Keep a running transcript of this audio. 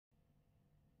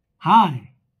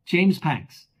Hi, James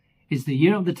Pax. It's the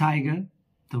year of the tiger,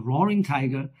 the roaring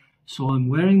tiger, so I'm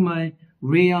wearing my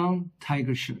rayon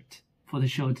tiger shirt for the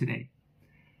show today.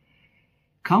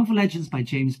 Kung Fu Legends by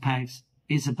James Pax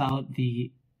is about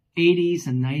the 80s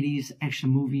and 90s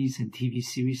action movies and TV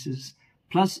series,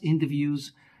 plus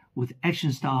interviews with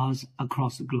action stars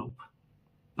across the globe.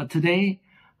 But today,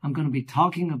 I'm going to be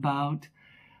talking about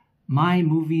my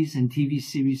movies and TV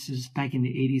series back in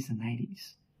the 80s and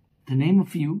 90s. To name a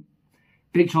few,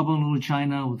 Big Trouble in Little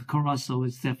China with Kurt Russell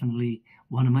is definitely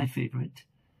one of my favorite.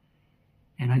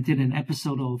 And I did an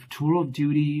episode of Tour of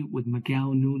Duty with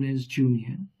Miguel Nunez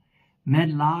Jr.,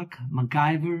 Medlock,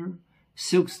 MacGyver,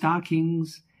 Silk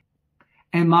Stockings,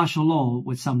 and Martial Law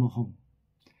with Sammo Hung.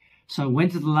 So I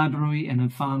went to the library and I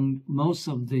found most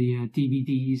of the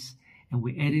DVDs and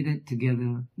we edited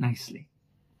together nicely.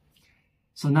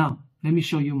 So now, let me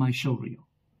show you my showreel.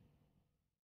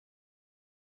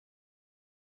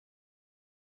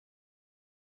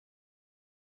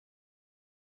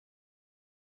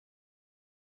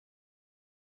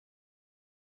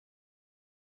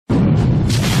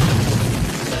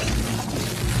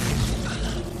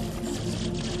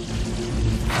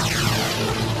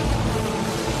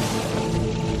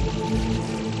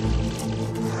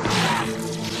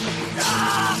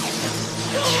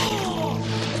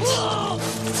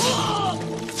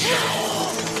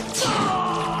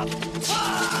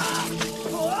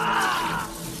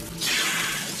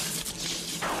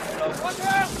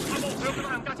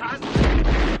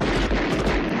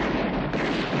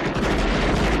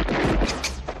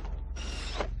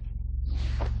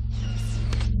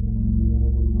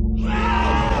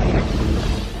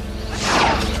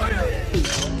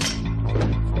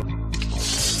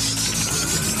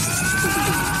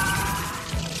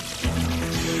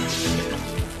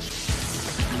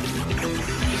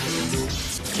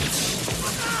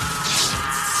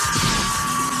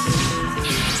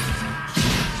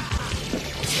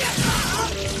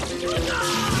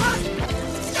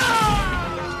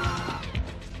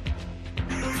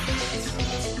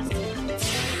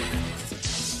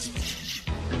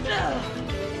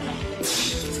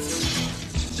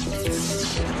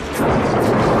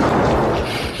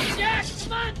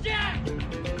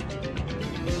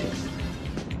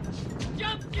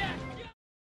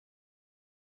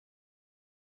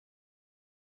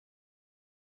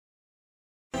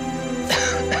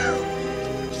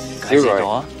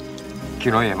 Showreel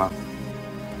見到嘢嗎？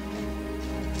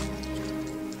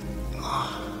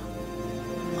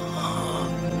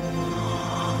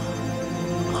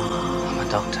 I'm a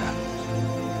doctor.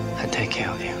 I take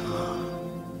care of you.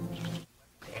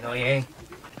 田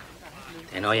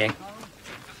內英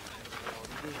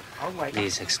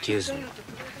Please excuse me.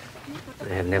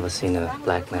 I have never seen a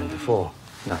black man before,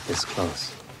 not this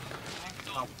close.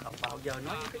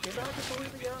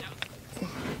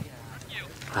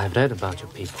 I've read about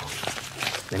your people.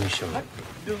 Let me show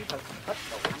you.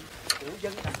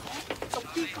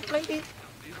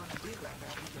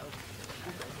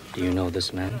 Do you know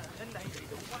this man?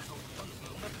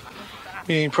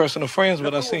 We ain't personal friends,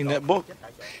 but I've seen that book.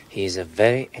 He's a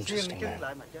very interesting man.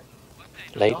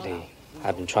 Lately,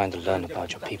 I've been trying to learn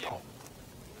about your people.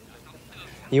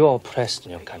 You are oppressed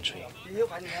in your country.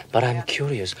 But I'm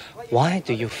curious, why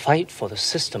do you fight for the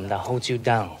system that holds you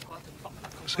down?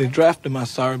 They drafted my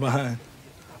sorry behind.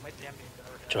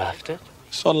 Drafted?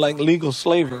 Sort of like legal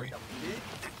slavery.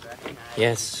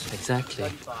 Yes,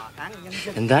 exactly.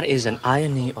 And that is an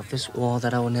irony of this war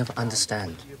that I will never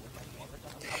understand.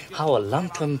 How a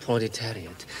lumpen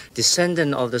proletariat,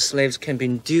 descendant of the slaves, can be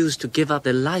induced to give up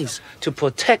their lives to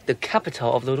protect the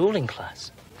capital of the ruling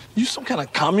class. You some kind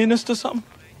of communist or something?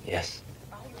 Yes,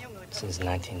 since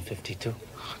 1952.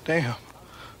 Damn,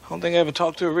 I don't think I ever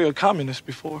talked to a real communist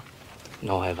before.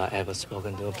 Nor have I ever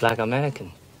spoken to a black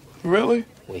American. Really?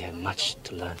 We have much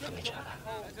to learn from each other.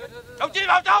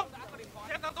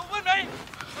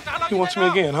 He wants me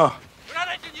again, huh?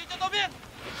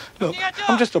 Look,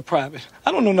 I'm just a private.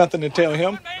 I don't know nothing to tell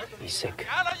him. Be sick.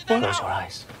 Close your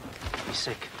eyes. Be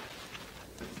sick.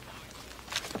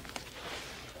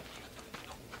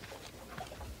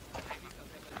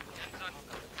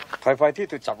快啲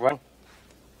到集運。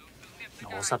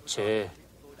我塞車，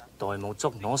代務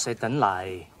捉攞石等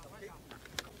嚟。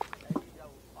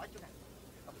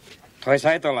抬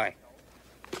晒到嚟。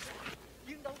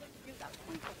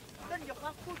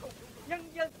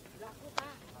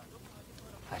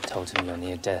I told him you're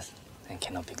near death and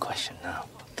cannot be questioned now.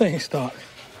 Thanks, Doc.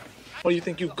 What, do you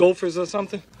think you gophers or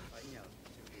something?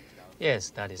 Yes,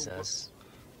 that is us.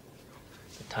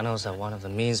 The tunnels are one of the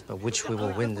means by which we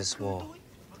will win this war.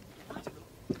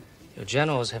 Your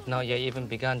generals have not yet even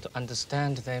begun to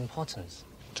understand their importance.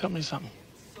 Tell me something.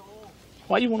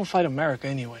 Why you want to fight America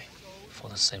anyway? For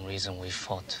the same reason we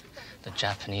fought the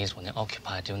Japanese when they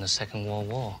occupied during the Second World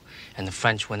War, and the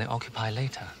French when they occupied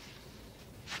later.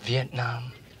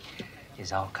 Vietnam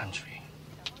is our country,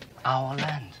 our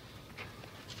land.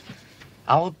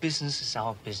 Our business is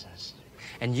our business.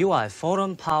 And you are a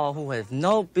foreign power who have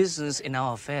no business in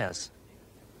our affairs.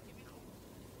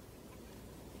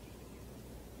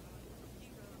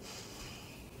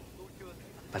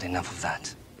 But enough of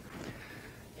that.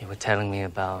 You were telling me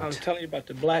about... I was telling you about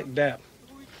the Black Dap.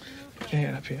 Put your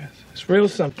hand up here. It's real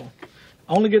simple.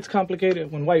 Only gets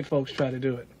complicated when white folks try to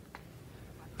do it.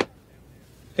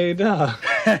 Hey, Doc.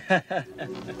 I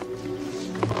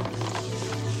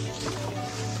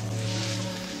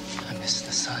miss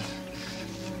the sun.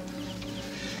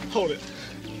 Hold it.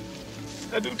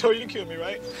 That dude told you to kill me,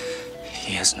 right?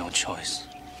 He has no choice.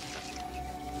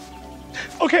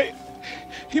 Okay,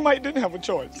 he might didn't have a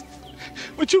choice.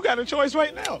 But you got a choice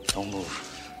right now. Don't move.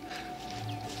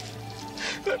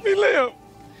 Let me live.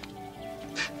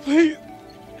 Please.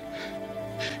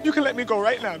 You can let me go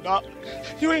right now, Doc.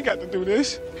 You ain't got to do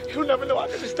this. You'll never know I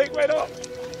can just take right off.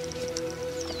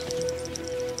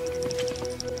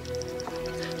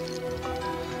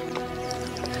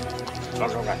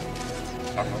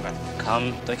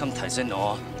 Come,對咁提醒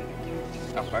我。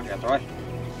Đọc phải kìa thôi.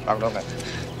 Đọc đâu kìa.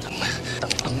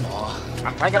等我。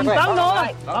Phải kìa thôi.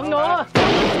等我。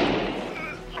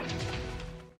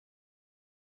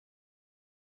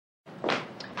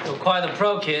You're quite the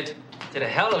pro, kid. Did a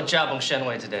hell of a job on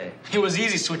Shenway today. It was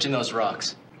easy switching those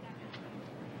rocks.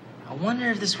 I wonder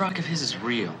if this rock of his is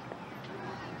real.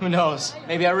 Who knows?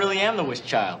 Maybe I really am the wish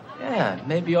child. Yeah,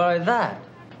 maybe you are like that.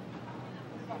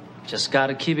 Just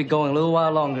gotta keep it going a little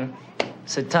while longer.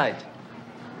 Sit tight.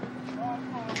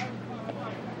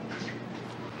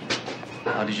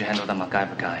 How did you handle that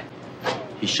MacGyver guy?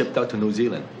 He shipped out to New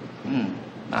Zealand.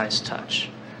 Nice touch.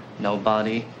 No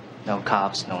body, no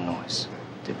cops, no noise.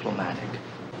 Diplomatic.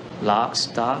 Lock,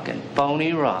 stock, and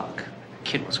phony rock.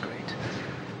 Kid was great.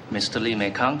 Mr. Lee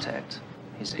made contact.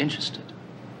 He's interested.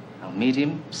 I'll meet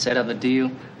him, set up a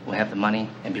deal, we'll have the money,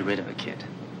 and be rid of the kid.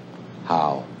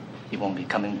 How? He won't be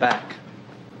coming back.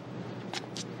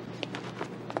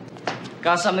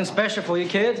 Got something special for you,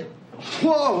 kid?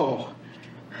 Whoa!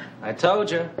 I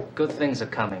told you, good things are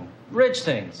coming. Rich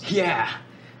things. Yeah.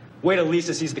 Wait till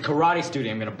Lisa sees the karate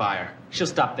studio I'm gonna buy her. She'll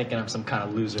stop thinking I'm some kind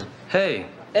of loser. Hey,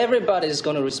 everybody's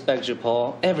gonna respect you,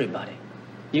 Paul. Everybody.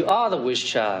 You are the wish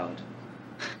child.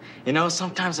 You know,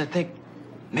 sometimes I think,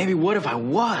 maybe what if I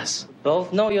was?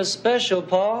 Both know you're special,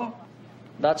 Paul.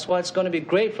 That's why it's gonna be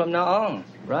great from now on,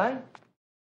 right?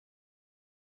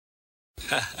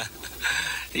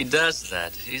 He does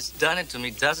that. He's done it to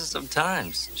me dozens of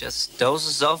times. Just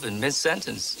dozes off in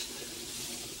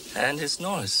mid-sentence. And he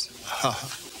snores. Oh,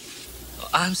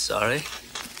 I'm sorry.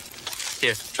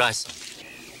 Here, try some.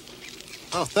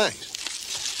 Oh, thanks.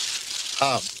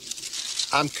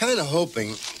 I'm kind of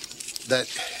hoping that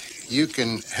you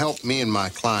can help me and my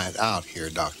client out here,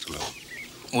 Dr. Liu.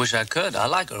 Wish I could. I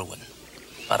like Irwin.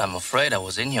 But I'm afraid I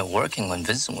was in here working when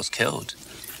Vincent was killed.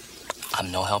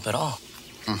 I'm no help at all.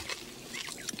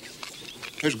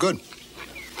 It's good.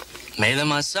 Made it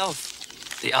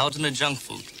myself. The ultimate junk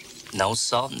food. No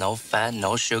salt, no fat,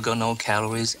 no sugar, no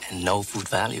calories, and no food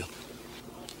value.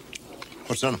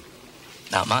 What's in them?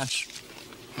 Not much.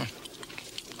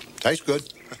 Tastes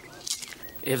good.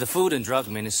 If the Food and Drug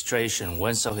Administration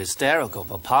weren't so hysterical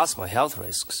about possible health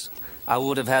risks, I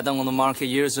would have had them on the market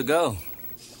years ago.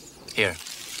 Here,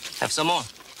 have some more.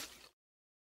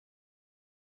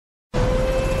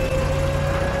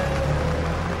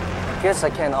 Guess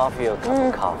I can't offer you a cup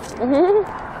of coffee.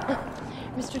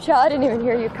 Mr. Chow, I didn't even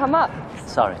hear you come up.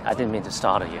 Sorry, I didn't mean to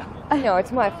startle you. I know,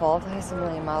 it's my fault. I was a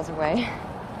million miles away.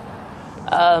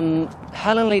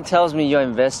 Helen Lee tells me you're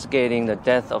investigating the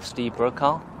death of Steve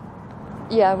Brokaw.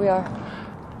 Yeah, we are.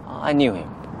 I knew him.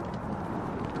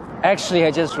 Actually,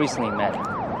 I just recently met him.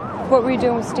 What were you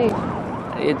doing with Steve?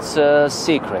 It's a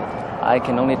secret. I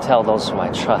can only tell those who I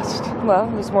trust. Well,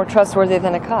 he's more trustworthy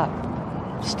than a cop.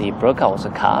 Steve Brokaw was a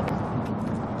cop.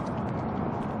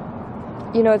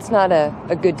 You know, it's not a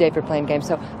good day for playing games,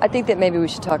 so I think that maybe we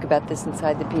should talk about this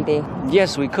inside the PD.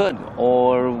 Yes, we could.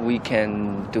 Or we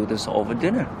can do this over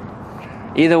dinner.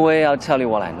 Either way, I'll tell you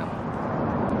what I know.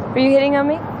 Are you hitting on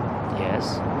me?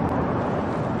 Yes.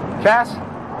 Cass?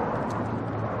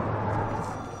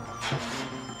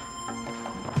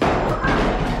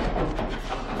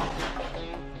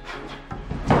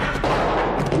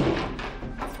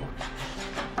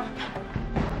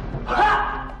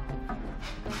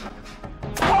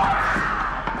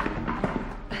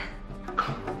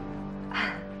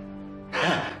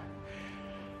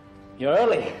 You're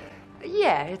early.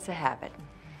 Yeah, it's a habit.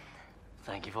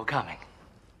 Thank you for coming.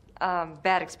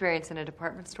 Bad experience in a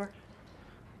department store?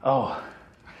 Oh,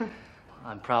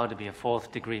 I'm proud to be a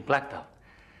 4th degree black belt.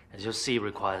 As you'll see,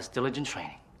 requires diligent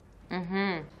training.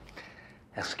 Mm-hmm.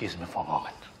 Excuse me for a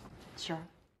moment. Sure.